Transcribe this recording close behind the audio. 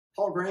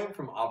Paul Graham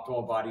from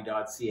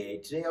OptimalBody.ca.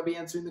 Today I'll be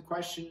answering the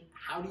question,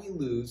 how do you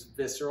lose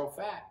visceral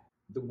fat?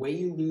 The way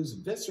you lose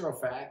visceral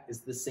fat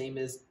is the same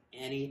as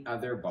any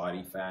other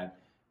body fat.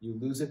 You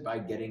lose it by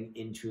getting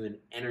into an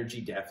energy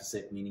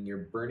deficit, meaning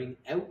you're burning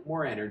out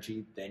more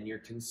energy than you're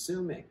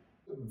consuming.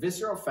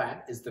 Visceral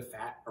fat is the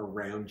fat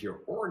around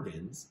your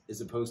organs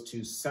as opposed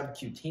to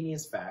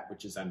subcutaneous fat,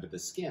 which is under the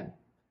skin.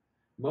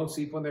 Most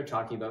people, when they're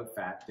talking about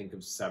fat, think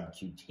of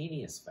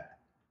subcutaneous fat.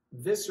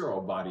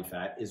 Visceral body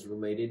fat is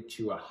related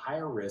to a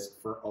higher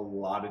risk for a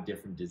lot of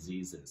different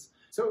diseases.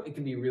 So it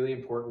can be really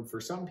important for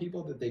some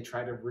people that they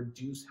try to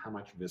reduce how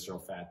much visceral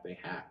fat they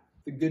have.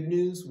 The good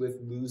news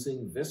with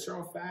losing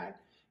visceral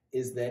fat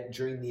is that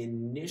during the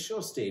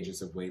initial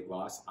stages of weight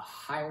loss, a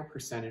higher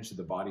percentage of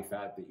the body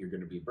fat that you're going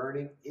to be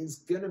burning is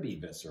going to be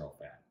visceral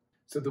fat.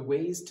 So the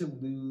ways to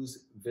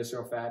lose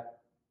visceral fat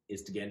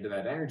is to get into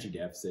that energy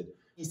deficit.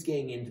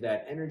 Getting into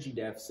that energy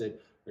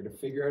deficit or to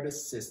figure out a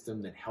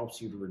system that helps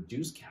you to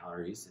reduce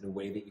calories in a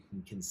way that you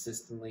can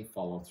consistently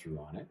follow through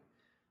on it.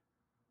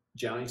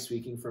 Generally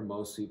speaking, for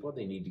most people,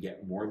 they need to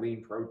get more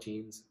lean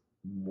proteins,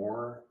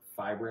 more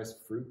fibrous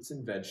fruits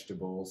and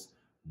vegetables,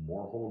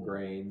 more whole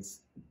grains,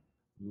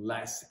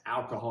 less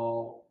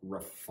alcohol,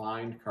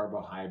 refined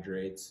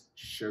carbohydrates,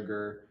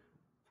 sugar,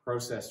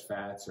 processed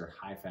fats, or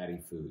high fatty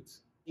foods.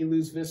 You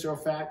lose visceral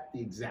fat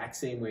the exact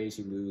same ways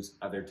you lose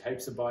other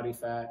types of body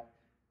fat.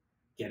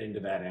 Get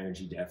into that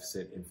energy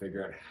deficit and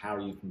figure out how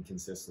you can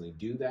consistently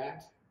do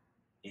that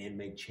and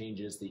make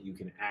changes that you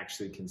can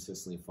actually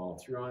consistently follow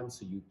through on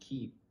so you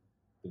keep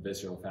the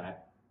visceral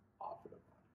fat